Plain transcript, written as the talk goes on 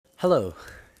Hello,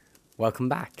 welcome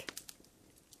back.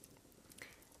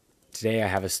 Today I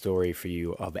have a story for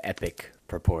you of epic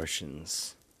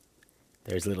proportions.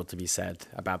 There's little to be said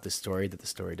about this story that the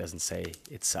story doesn't say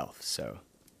itself, so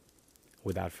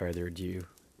without further ado,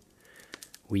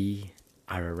 we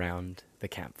are around the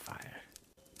campfire,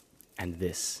 and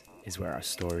this is where our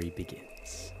story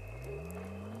begins.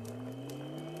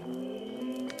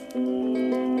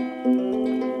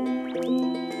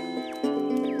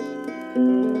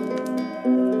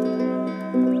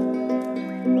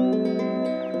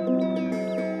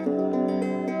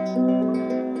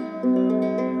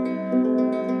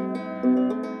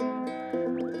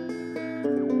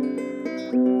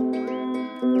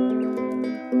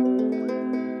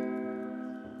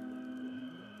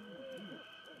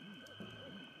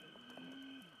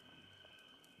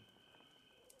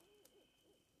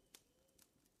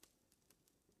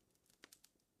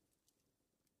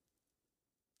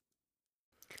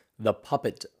 The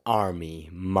puppet army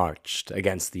marched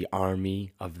against the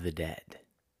army of the dead.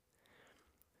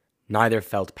 Neither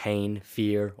felt pain,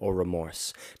 fear, or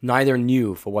remorse. Neither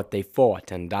knew for what they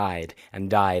fought and died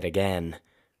again.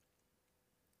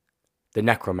 The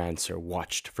necromancer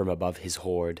watched from above his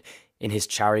horde, in his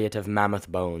chariot of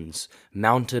mammoth bones,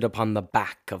 mounted upon the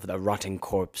back of the rotting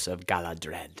corpse of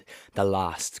Galadred, the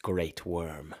last great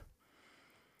worm.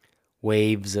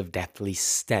 Waves of deathly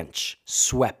stench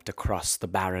swept across the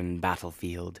barren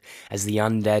battlefield as the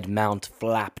undead mount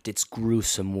flapped its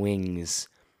gruesome wings.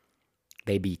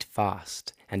 They beat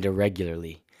fast and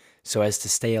irregularly, so as to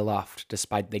stay aloft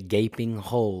despite the gaping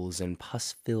holes and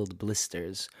pus-filled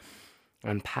blisters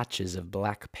and patches of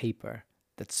black paper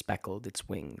that speckled its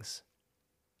wings.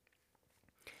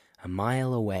 A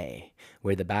mile away,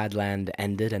 where the Badland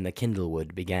ended and the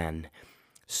Kindlewood began,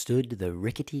 stood the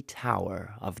rickety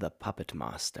tower of the Puppet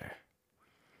Master.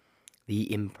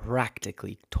 The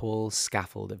impractically tall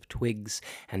scaffold of twigs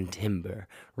and timber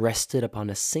rested upon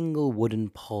a single wooden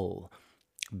pole,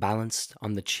 balanced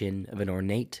on the chin of an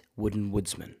ornate wooden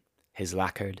woodsman, his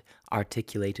lacquered,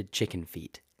 articulated chicken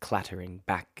feet clattering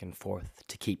back and forth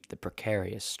to keep the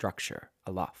precarious structure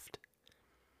aloft.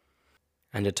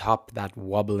 And atop that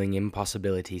wobbling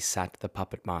impossibility sat the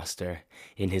Puppet Master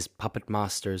in his Puppet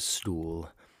Master's stool,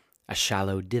 a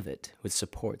shallow divot with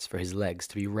supports for his legs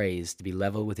to be raised to be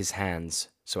level with his hands,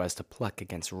 so as to pluck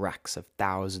against racks of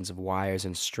thousands of wires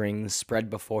and strings spread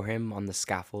before him on the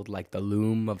scaffold like the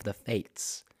loom of the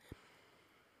fates.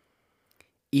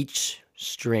 Each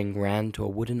string ran to a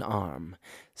wooden arm,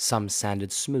 some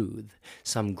sanded smooth,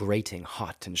 some grating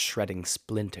hot and shredding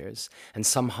splinters, and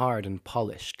some hard and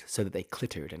polished so that they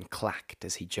clittered and clacked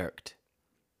as he jerked.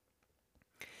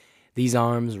 These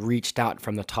arms reached out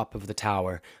from the top of the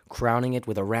tower, crowning it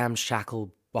with a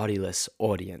ramshackle, bodiless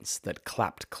audience that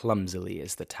clapped clumsily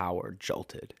as the tower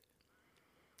jolted.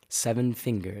 7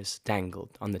 fingers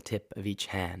dangled on the tip of each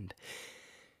hand,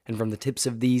 and from the tips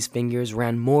of these fingers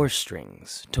ran more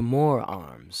strings to more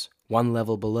arms, one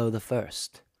level below the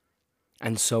first,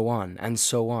 and so on, and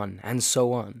so on, and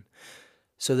so on,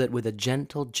 so that with a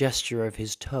gentle gesture of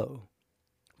his toe,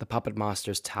 the Puppet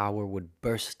Master's tower would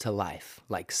burst to life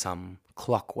like some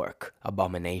clockwork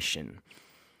abomination,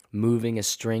 moving a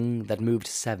string that moved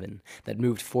 7, that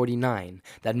moved 49,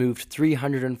 that moved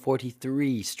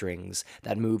 343 strings,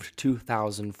 that moved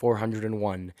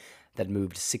 2,401, that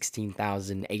moved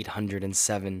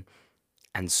 16,807,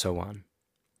 and so on.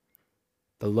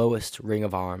 The lowest ring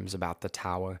of arms about the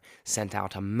tower sent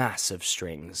out a mass of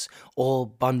strings, all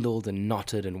bundled and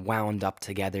knotted and wound up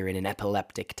together in an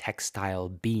epileptic textile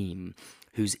beam,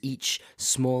 whose each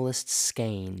smallest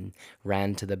skein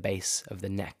ran to the base of the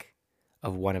neck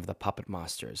of one of the Puppet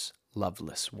Master's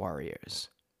loveless warriors.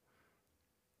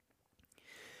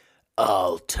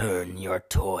 "I'll turn your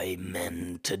toy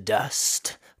men to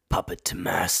dust, Puppet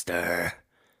Master,"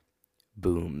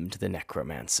 boomed the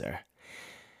necromancer,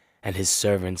 and his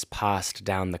servants passed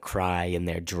down the cry in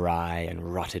their dry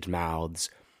and rotted mouths,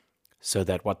 so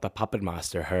that what the Puppet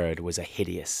Master heard was a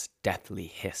hideous, deathly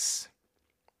hiss.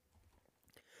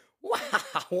 "Wah,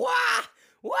 wah,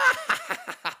 wah,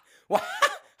 wah, wah,"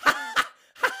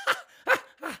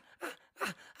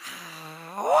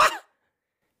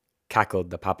 cackled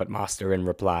the Puppet Master in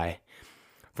reply,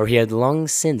 for he had long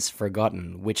since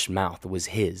forgotten which mouth was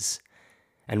his,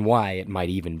 and why it might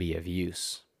even be of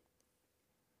use.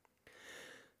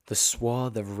 The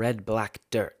swath of red-black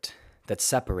dirt that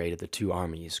separated the two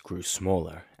armies grew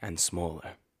smaller and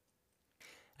smaller.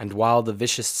 And while the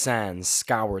vicious sands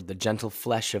scoured the gentle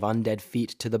flesh of undead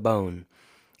feet to the bone,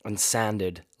 and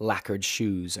sanded lacquered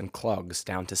shoes and clogs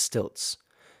down to stilts,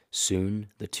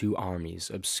 soon the two armies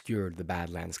obscured the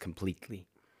Badlands completely,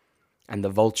 and the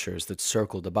vultures that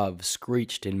circled above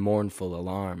screeched in mournful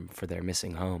alarm for their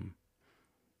missing home.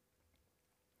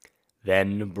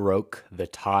 Then broke the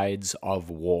tides of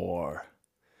war.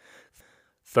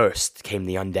 First came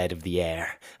the undead of the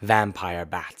air, vampire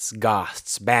bats,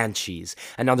 ghosts, banshees,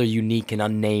 and other unique and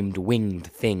unnamed winged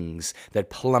things that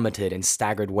plummeted in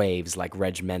staggered waves like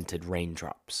regimented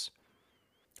raindrops.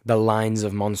 The lines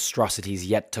of monstrosities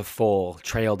yet to fall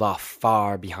trailed off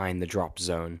far behind the drop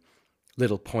zone,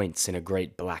 little points in a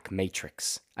great black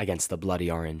matrix against the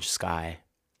bloody orange sky.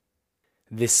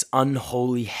 This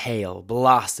unholy hail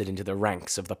blasted into the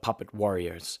ranks of the puppet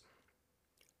warriors.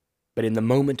 But in the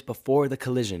moment before the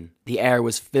collision, the air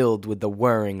was filled with the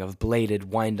whirring of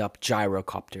bladed, wind-up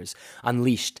gyrocopters,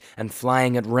 unleashed and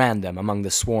flying at random among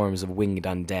the swarms of winged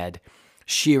undead,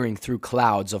 shearing through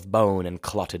clouds of bone and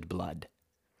clotted blood.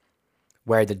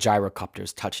 Where the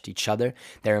gyrocopters touched each other,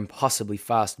 their impossibly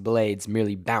fast blades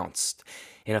merely bounced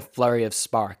in a flurry of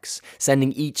sparks,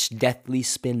 sending each deathly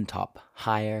spin top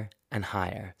higher and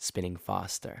higher, spinning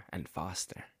faster and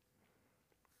faster.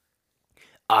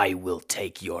 I will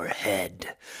take your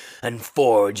head and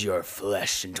forge your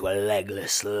flesh into a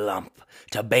legless lump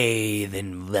to bathe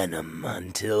in venom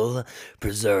until,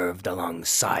 preserved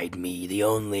alongside me, the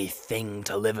only thing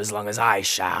to live as long as I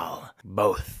shall,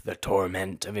 both the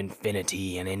torment of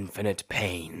infinity and infinite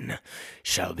pain,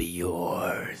 shall be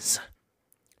yours,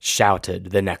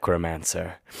 shouted the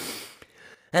necromancer.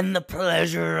 And the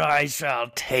pleasure I shall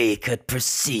take at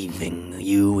perceiving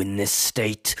you in this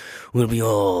state will be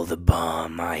all the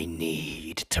balm I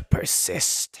need to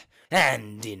persist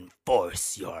and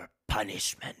enforce your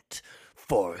punishment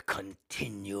for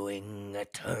continuing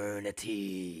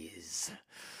eternities.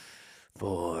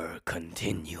 For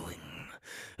continuing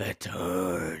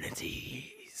eternities.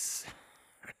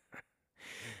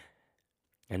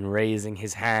 And raising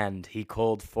his hand, he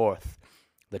called forth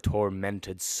the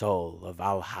tormented soul of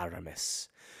Alharamis,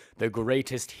 the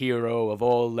greatest hero of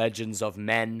all legends of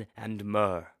men and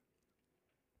Mer.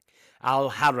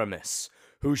 Alharamis,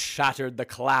 who shattered the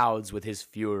clouds with his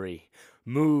fury,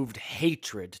 moved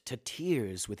hatred to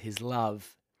tears with his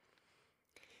love.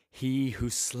 He who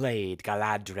slayed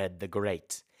Galadred the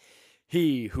Great,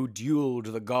 he who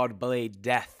duelled the god-blade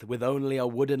Death with only a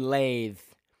wooden lathe.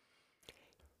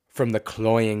 From the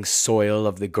cloying soil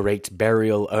of the great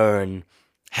burial urn,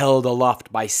 held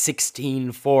aloft by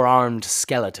 16 four-armed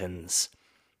skeletons,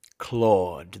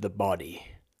 clawed the body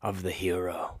of the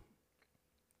hero.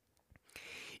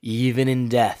 Even in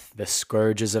death, the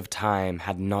scourges of time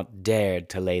had not dared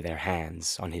to lay their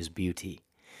hands on his beauty,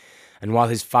 and while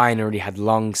his finery had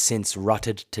long since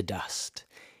rotted to dust,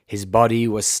 his body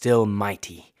was still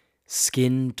mighty,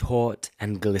 skin taut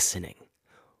and glistening,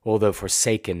 although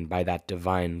forsaken by that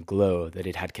divine glow that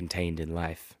it had contained in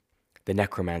life. The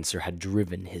necromancer had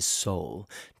driven his soul,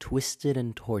 twisted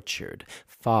and tortured,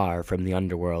 far from the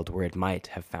underworld where it might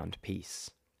have found peace.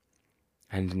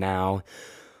 And now,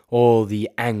 all the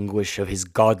anguish of his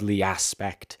godly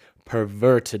aspect,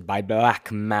 perverted by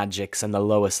black magics and the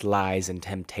lowest lies and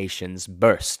temptations,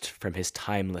 burst from his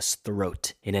timeless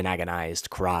throat in an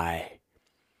agonized cry.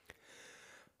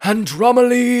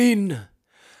 Andromeline!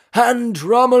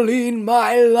 Andromeline,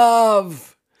 my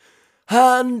love!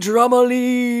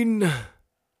 Andromeline!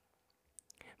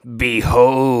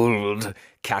 Behold,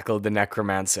 cackled the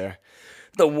necromancer,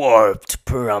 the warped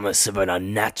promise of an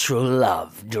unnatural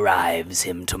love drives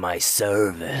him to my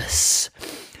service.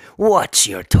 Watch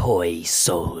your toy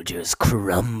soldiers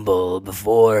crumble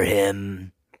before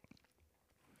him.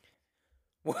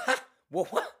 What?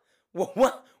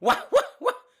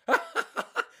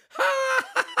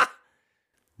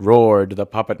 Roared the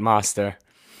puppet master.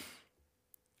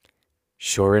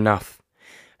 Sure enough,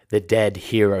 the dead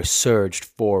hero surged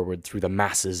forward through the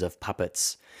masses of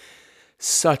puppets.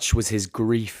 Such was his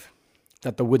grief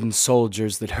that the wooden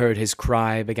soldiers that heard his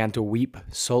cry began to weep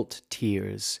salt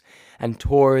tears and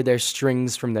tore their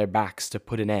strings from their backs to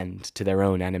put an end to their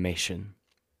own animation.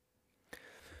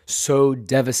 So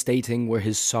devastating were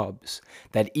his sobs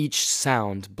that each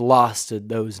sound blasted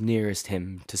those nearest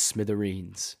him to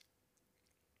smithereens.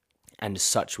 And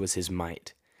such was his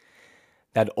might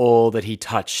that all that he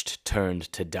touched turned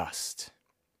to dust.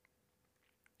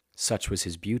 Such was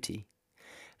his beauty,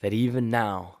 that even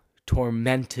now,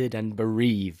 tormented and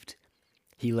bereaved,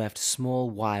 he left small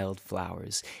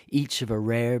wildflowers, each of a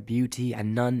rare beauty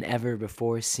and none ever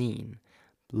before seen,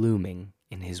 blooming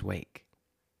in his wake.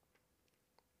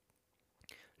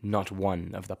 Not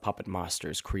one of the puppet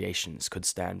master's creations could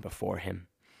stand before him.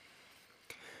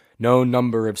 No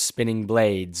number of spinning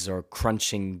blades or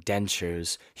crunching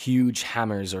dentures, huge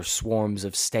hammers or swarms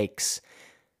of stakes,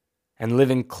 and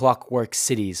living clockwork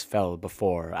cities fell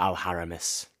before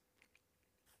Alharamis.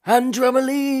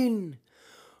 "Andromeline!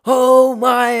 Oh,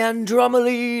 my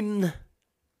Andromeline!"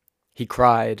 he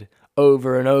cried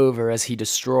over and over as he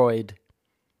destroyed.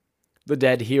 The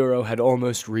dead hero had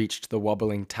almost reached the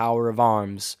wobbling tower of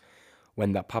arms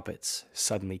when the puppets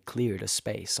suddenly cleared a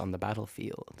space on the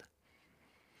battlefield.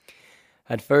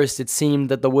 At first it seemed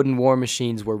that the wooden war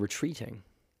machines were retreating,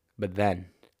 but then,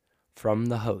 from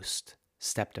the host,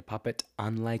 stepped a puppet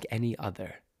unlike any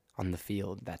other on the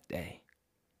field that day.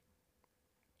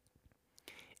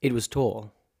 It was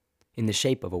tall, in the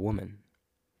shape of a woman.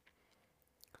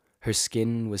 Her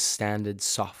skin was sanded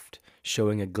soft,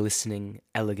 showing a glistening,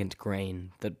 elegant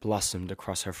grain that blossomed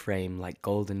across her frame like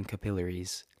golden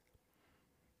capillaries.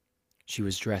 She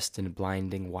was dressed in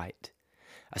blinding white,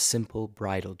 a simple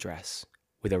bridal dress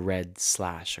with a red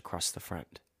slash across the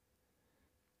front.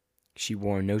 She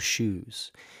wore no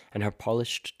shoes, and her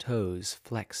polished toes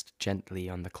flexed gently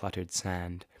on the cluttered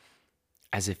sand,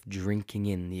 as if drinking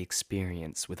in the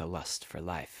experience with a lust for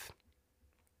life.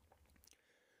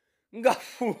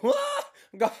 "Gafua!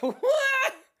 Gafua!"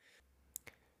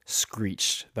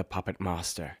 screeched the puppet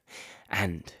master,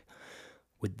 and,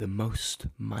 with the most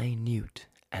minute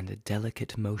and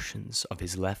delicate motions of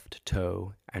his left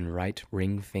toe and right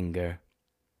ring finger,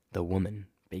 the woman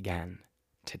began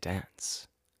to dance.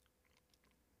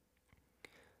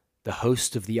 The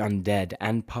host of the undead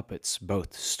and puppets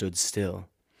both stood still,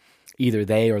 either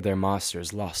they or their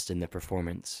masters lost in the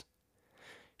performance.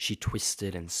 She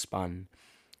twisted and spun,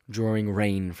 drawing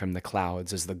rain from the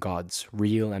clouds as the gods,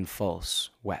 real and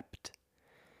false, wept,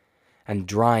 and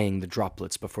drying the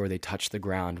droplets before they touched the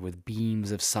ground with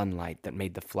beams of sunlight that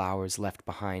made the flowers left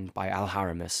behind by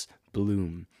Alharamis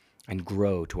bloom and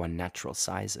grow to unnatural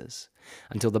sizes,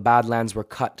 until the Badlands were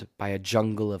cut by a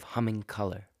jungle of humming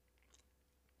color.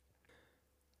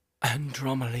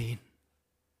 "Andromeline!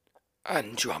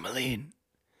 Andromeline!"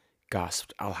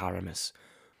 gasped Alharamis.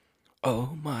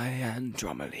 "Oh, my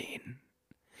Andromeline!"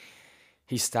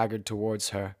 He staggered towards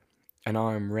her, an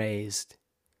arm raised.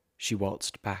 She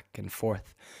waltzed back and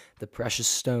forth, the precious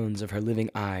stones of her living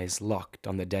eyes locked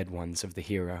on the dead ones of the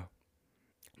hero.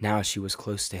 Now she was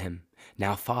close to him,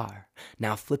 now far,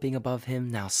 now flipping above him,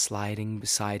 now sliding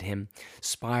beside him,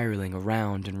 spiraling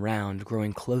around and round,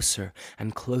 growing closer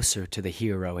and closer to the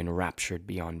hero enraptured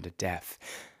beyond death,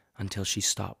 until she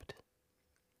stopped,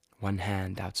 one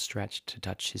hand outstretched to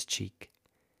touch his cheek,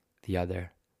 the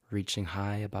other reaching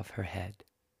high above her head,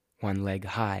 one leg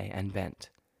high and bent,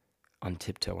 on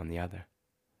tiptoe on the other.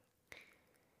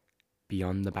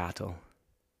 Beyond the battle,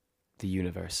 the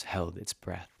universe held its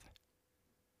breath.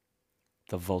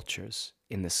 The vultures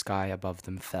in the sky above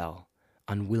them fell,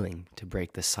 unwilling to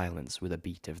break the silence with a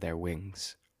beat of their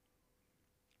wings.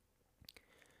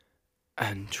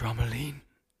 "Andromeline,"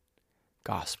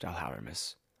 gasped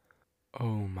Alharamis.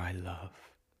 "Oh, my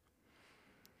love."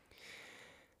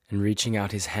 And reaching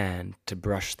out his hand to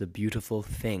brush the beautiful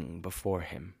thing before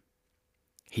him,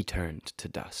 he turned to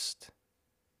dust.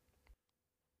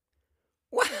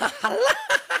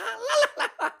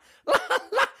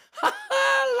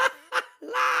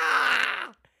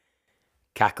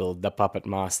 Cackled the puppet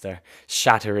master,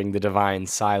 shattering the divine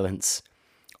silence.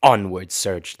 Onward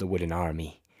surged the wooden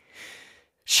army.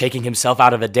 Shaking himself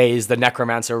out of a daze, the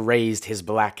necromancer raised his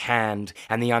black hand,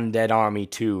 and the undead army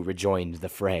too rejoined the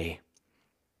fray.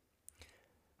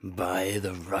 "By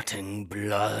the rotting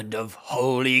blood of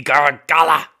holy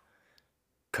Gargala!"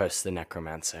 cursed the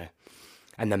necromancer,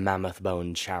 and the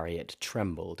mammoth-bone chariot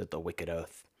trembled at the wicked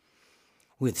oath.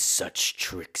 "With such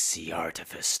tricksy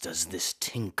artifice does this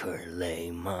tinker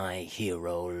lay my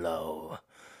hero low."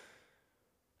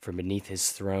 From beneath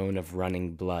his throne of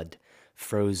running blood,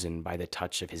 frozen by the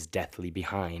touch of his deathly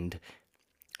behind,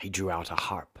 he drew out a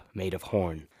harp made of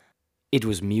horn. It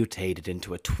was mutated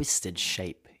into a twisted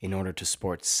shape in order to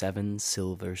sport 7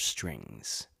 silver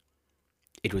strings.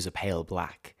 It was a pale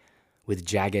black, with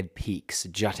jagged peaks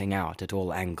jutting out at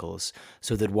all angles,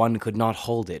 so that one could not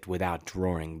hold it without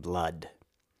drawing blood.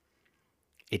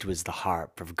 It was the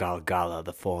harp of Galgala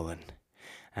the Fallen,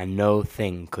 and no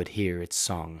thing could hear its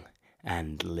song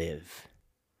and live.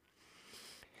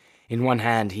 In one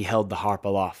hand he held the harp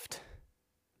aloft.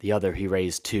 The other he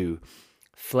raised too,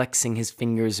 flexing his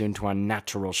fingers into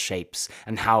unnatural shapes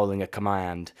and howling a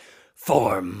command,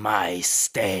 "For my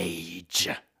stage!"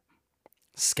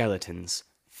 Skeletons,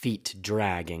 feet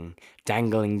dragging,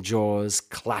 dangling jaws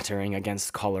clattering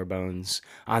against collarbones,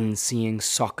 unseeing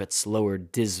sockets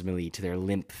lowered dismally to their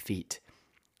limp feet,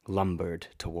 lumbered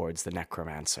towards the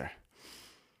necromancer.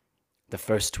 The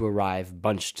first to arrive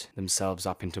bunched themselves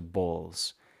up into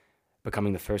balls,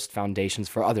 becoming the first foundations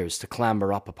for others to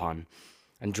clamber up upon,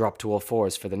 and drop to all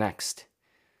fours for the next.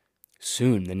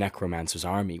 Soon the necromancer's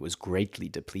army was greatly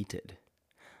depleted,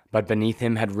 but beneath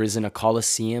him had risen a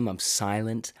colosseum of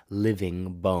silent,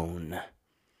 living bone.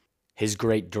 His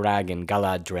great dragon,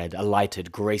 Galadred,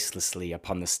 alighted gracelessly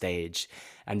upon the stage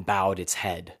and bowed its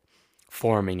head,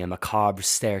 forming a macabre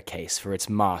staircase for its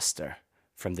master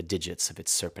from the digits of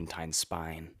its serpentine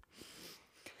spine.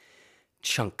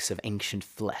 Chunks of ancient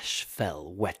flesh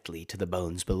fell wetly to the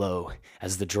bones below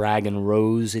as the dragon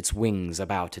rose its wings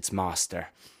about its master,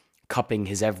 cupping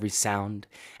his every sound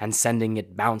and sending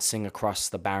it bouncing across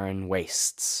the barren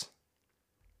wastes.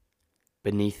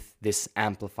 Beneath this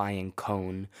amplifying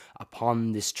cone,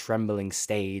 upon this trembling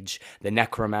stage, the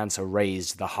necromancer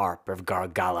raised the harp of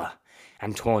Gargalla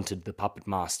and taunted the puppet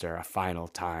master a final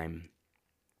time.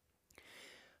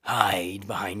 "Hide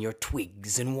behind your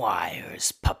twigs and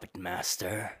wires, puppet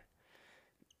master.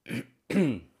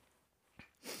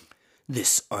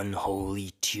 This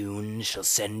unholy tune shall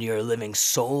send your living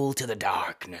soul to the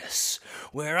darkness,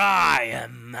 where I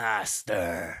am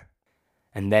master."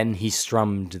 And then he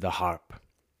strummed the harp.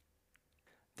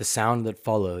 The sound that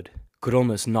followed could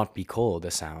almost not be called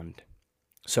a sound.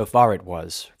 So far it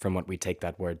was from what we take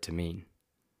that word to mean.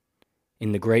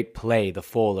 In the great play, The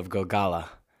Fall of Gogala,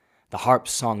 the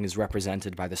harp's song is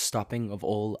represented by the stopping of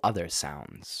all other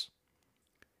sounds.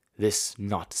 This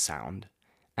not sound,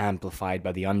 amplified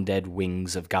by the undead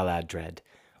wings of Galadred,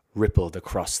 rippled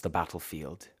across the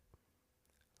battlefield.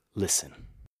 Listen.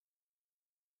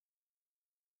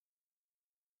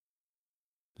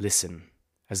 Listen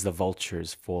as the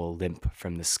vultures fall limp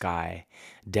from the sky,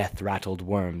 death-rattled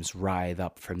worms writhe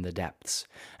up from the depths,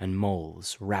 and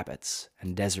moles, rabbits,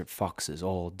 and desert foxes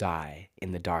all die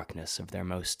in the darkness of their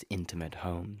most intimate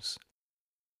homes.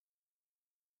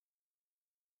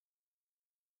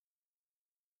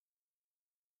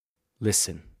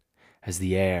 Listen as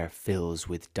the air fills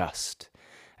with dust,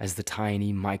 as the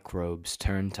tiny microbes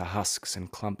turn to husks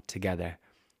and clump together,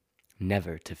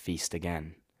 never to feast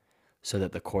again, so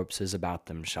that the corpses about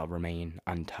them shall remain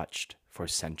untouched for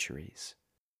centuries.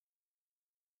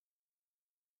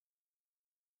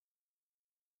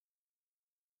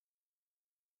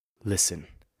 Listen,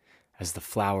 as the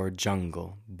flowered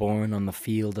jungle, born on the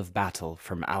field of battle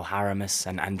from Alharamis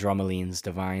and Andromeline's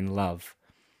divine love,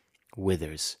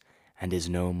 withers and is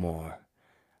no more,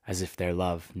 as if their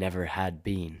love never had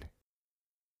been.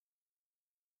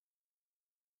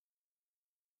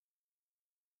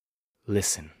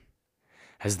 Listen,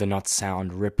 as the not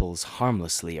sound ripples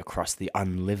harmlessly across the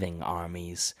unliving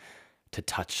armies to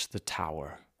touch the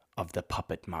tower of the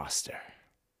puppet master.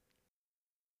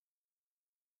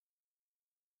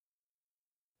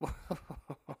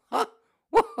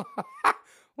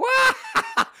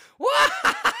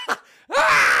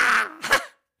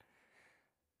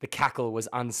 The cackle was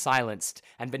unsilenced,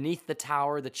 and beneath the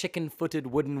tower the chicken-footed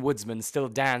wooden woodsman still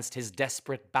danced his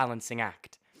desperate balancing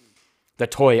act. The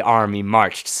toy army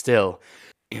marched still.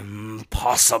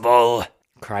 "Impossible!"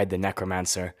 cried the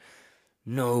necromancer.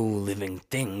 "No living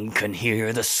thing can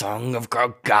hear the song of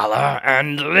Gargalla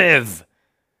and live!"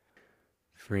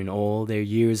 For in all their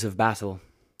years of battle,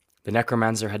 the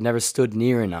necromancer had never stood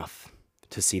near enough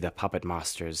to see the puppet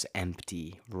master's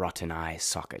empty, rotten eye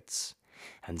sockets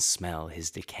and smell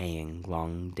his decaying,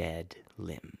 long-dead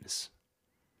limbs.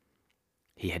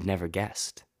 He had never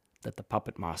guessed that the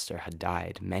puppet master had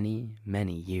died many,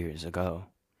 many years ago,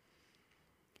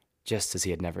 just as he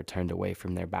had never turned away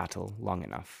from their battle long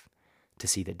enough to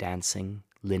see the dancing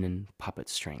linen puppet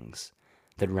strings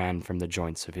that ran from the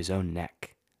joints of his own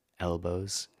neck,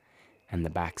 elbows, and the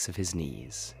backs of his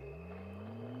knees.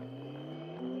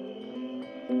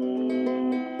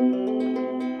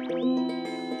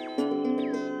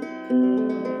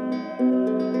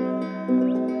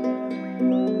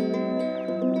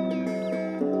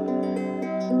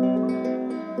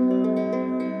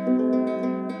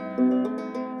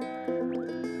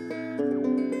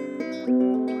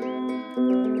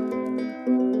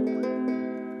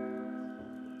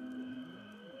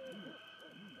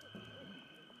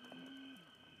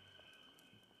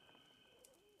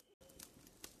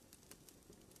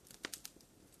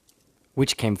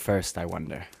 Which came first, I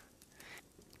wonder?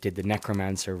 Did the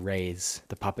necromancer raise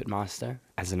the puppet master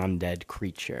as an undead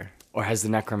creature? Or has the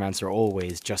necromancer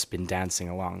always just been dancing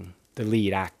along, the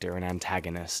lead actor and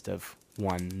antagonist of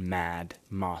one mad,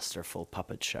 masterful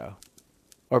puppet show?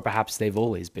 Or perhaps they've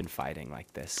always been fighting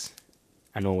like this,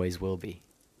 and always will be.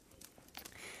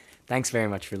 Thanks very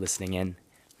much for listening in.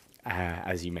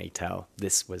 As you may tell,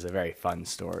 this was a very fun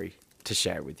story to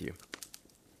share with you.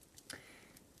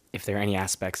 If there are any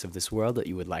aspects of this world that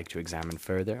you would like to examine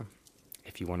further,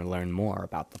 if you want to learn more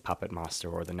about the Puppet Master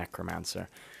or the Necromancer,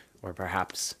 or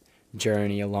perhaps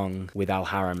journey along with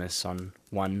Alharamis on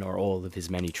one or all of his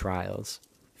many trials,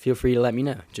 feel free to let me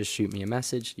know. Just shoot me a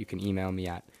message. You can email me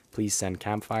at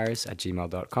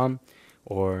pleasesendcampfires@gmail.com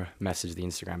or message the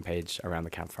Instagram page Around the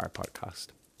Campfire Podcast.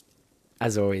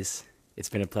 As always, it's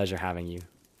been a pleasure having you.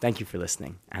 Thank you for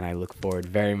listening, and I look forward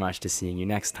very much to seeing you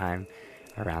next time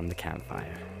around the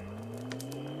campfire.